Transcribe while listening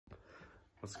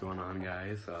What's going on,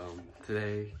 guys?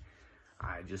 Today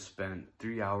I just spent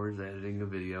 3 hours editing a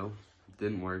video.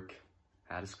 Didn't work.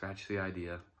 Had to scratch the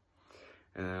idea.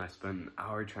 And then I spent an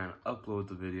hour trying to upload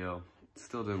the video.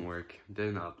 Still didn't work.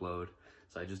 Didn't upload.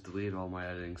 So I just deleted all my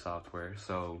editing software.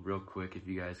 So real quick, if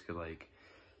you guys could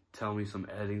tell me some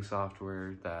editing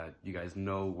software that you guys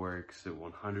know works at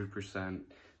 100%.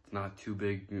 It's not too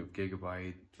big,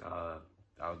 gigabyte. I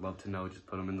would love to know. Just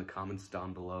put them in the comments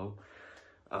down below.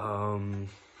 Man,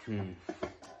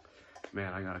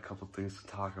 I got a couple things to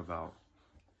talk about.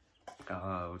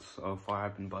 So far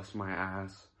I've been busting my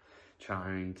ass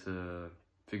trying to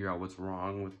figure out what's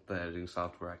wrong with the editing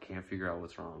software. I can't figure out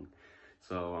what's wrong.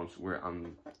 So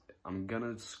I'm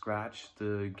gonna scratch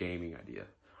the gaming idea.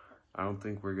 I don't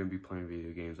think we're gonna be playing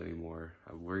video games anymore.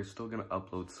 We're still gonna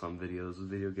upload some videos of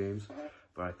video games,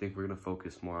 but I think we're gonna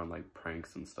focus more on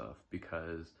pranks and stuff,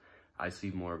 because I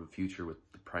see more of a future with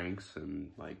the pranks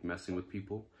and messing with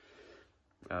people.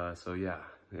 So yeah,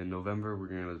 in November we're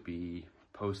gonna be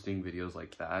posting videos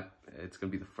like that. It's gonna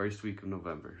be the first week of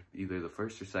November, either the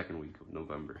first or second week of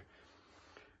November.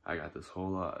 I got this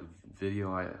whole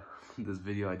video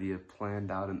idea planned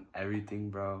out and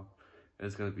everything, bro.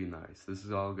 It's gonna be nice. This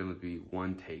is all gonna be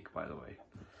one take, by the way,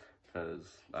 because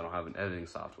I don't have an editing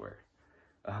software.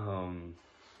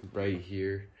 Right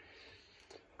here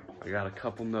I got a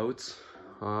couple notes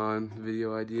on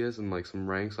video ideas and some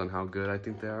ranks on how good I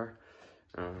think they are.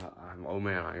 Oh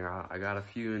man, I got a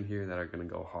few in here that are gonna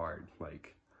go hard. We're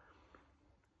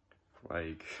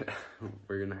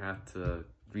gonna have to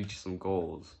reach some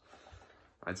goals.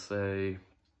 I'd say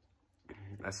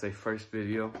first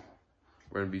video,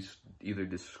 we're gonna be either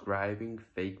describing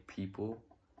fake people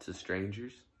to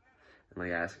strangers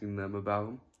and asking them about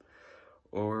them,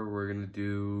 or we're gonna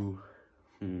do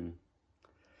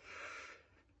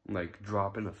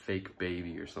dropping a fake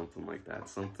baby or something like that.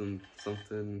 Something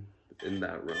in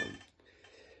that realm.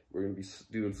 We're gonna be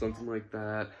doing something like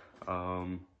that.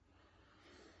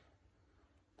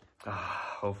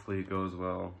 Hopefully it goes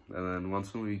well. And then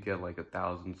once we get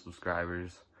 1,000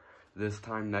 subscribers, this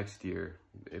time next year,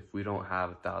 if we don't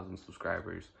have 1,000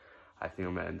 subscribers, I think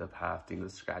I'm gonna end up having to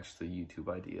scratch the YouTube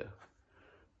idea.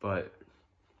 But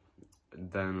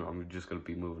then I'm just gonna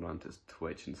be moving on to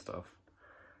Twitch and stuff.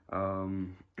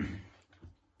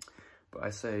 But I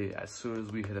say as soon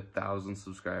as we hit 1,000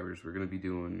 subscribers, we're gonna be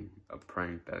doing a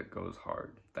prank that goes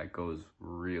hard, that goes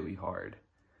really hard.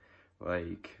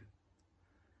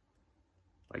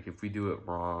 If we do it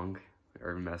wrong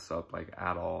or mess up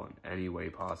at all in any way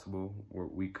possible,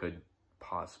 we could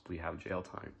possibly have jail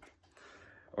time.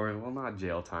 Or, well, not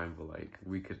jail time, but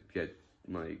we could get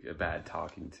a bad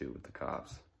talking to with the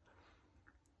cops.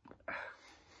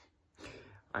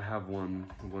 I have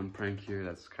one prank here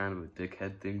that's kind of a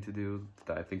dickhead thing to do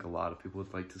that I think a lot of people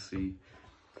would like to see.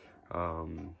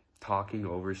 Talking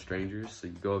over strangers. So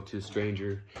you go up to a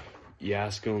stranger, you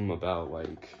ask them about I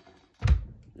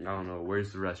don't know,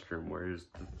 where's the restroom,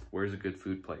 where's a good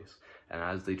food place, and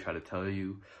as they try to tell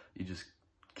you, you just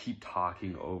keep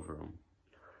talking over them.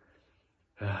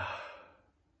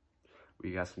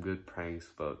 We got some good pranks,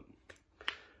 but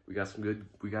we got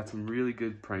some really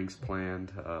good pranks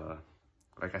planned.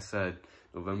 Like I said,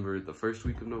 November, the first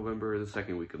week of November or the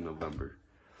second week of November.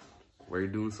 We're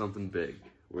doing something big.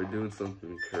 We're doing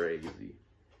something crazy.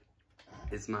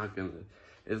 It's not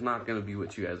gonna be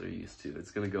what you guys are used to.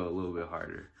 It's gonna go a little bit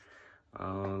harder.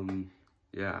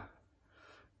 Yeah.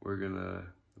 We're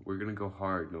gonna go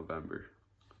hard November.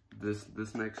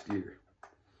 This next year.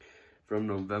 From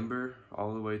November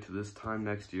all the way to this time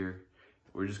next year,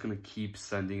 we're just gonna keep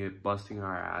sending it, busting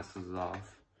our asses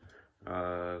off.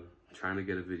 Trying to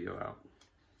get a video out.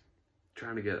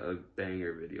 Trying to get a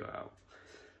banger video out.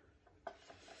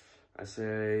 I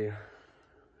say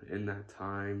in that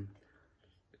time,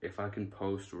 if I can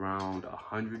post around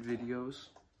 100 videos,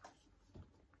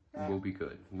 we'll be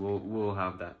good. We'll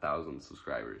have that 1,000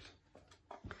 subscribers.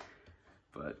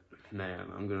 But man,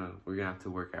 we're gonna have to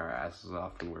work our asses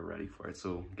off and we're ready for it.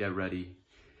 So get ready.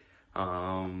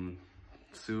 Soon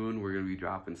we're gonna be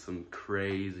dropping some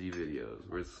crazy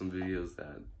videos. Some videos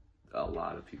that a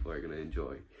lot of people are gonna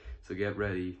enjoy. So get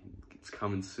ready, it's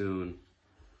coming soon.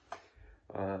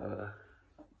 We're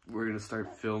gonna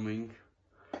start filming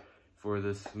for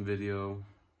this video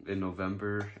in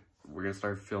November. We're gonna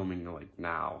start filming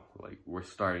now. We're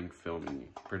starting filming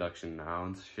production now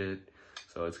and shit.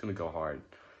 So it's gonna go hard.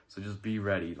 So just be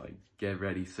ready, get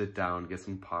ready, sit down, get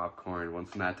some popcorn.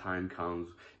 Once that time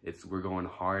comes, we're going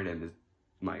hard, and it's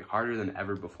harder than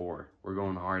ever before. We're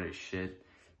going hard as shit.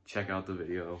 Check out the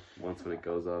video when it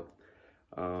goes up.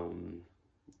 I'm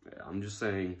just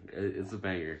saying, it's a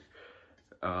banger.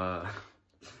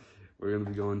 we're gonna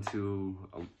be going to,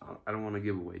 I don't want to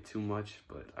give away too much,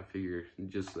 but I figure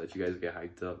just so that you guys get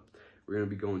hyped up, we're gonna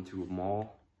be going to a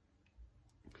mall,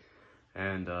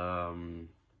 and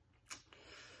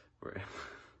we're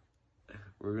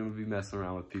gonna be messing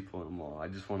around with people in the mall. I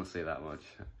just want to say that much.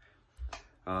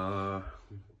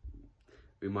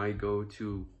 We might go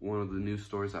to one of the new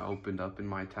stores that opened up in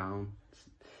my town,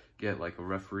 get like a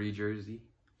referee jersey,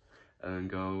 and then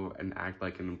go and act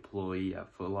like an employee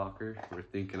at Foot Locker. We're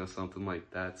thinking of something like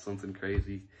that, something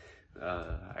crazy.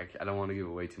 I don't want to give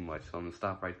away too much, so I'm gonna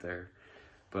stop right there.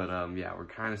 But yeah, we're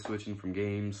kind of switching from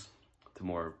games to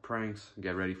more pranks.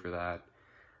 Get ready for that.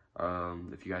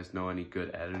 If you guys know any good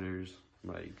editors,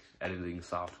 like editing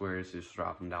softwares, just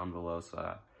drop them down below so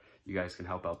that you guys can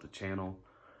help out the channel.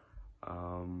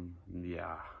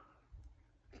 Yeah,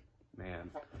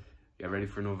 man, get ready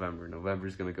for November.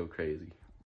 November's gonna go crazy.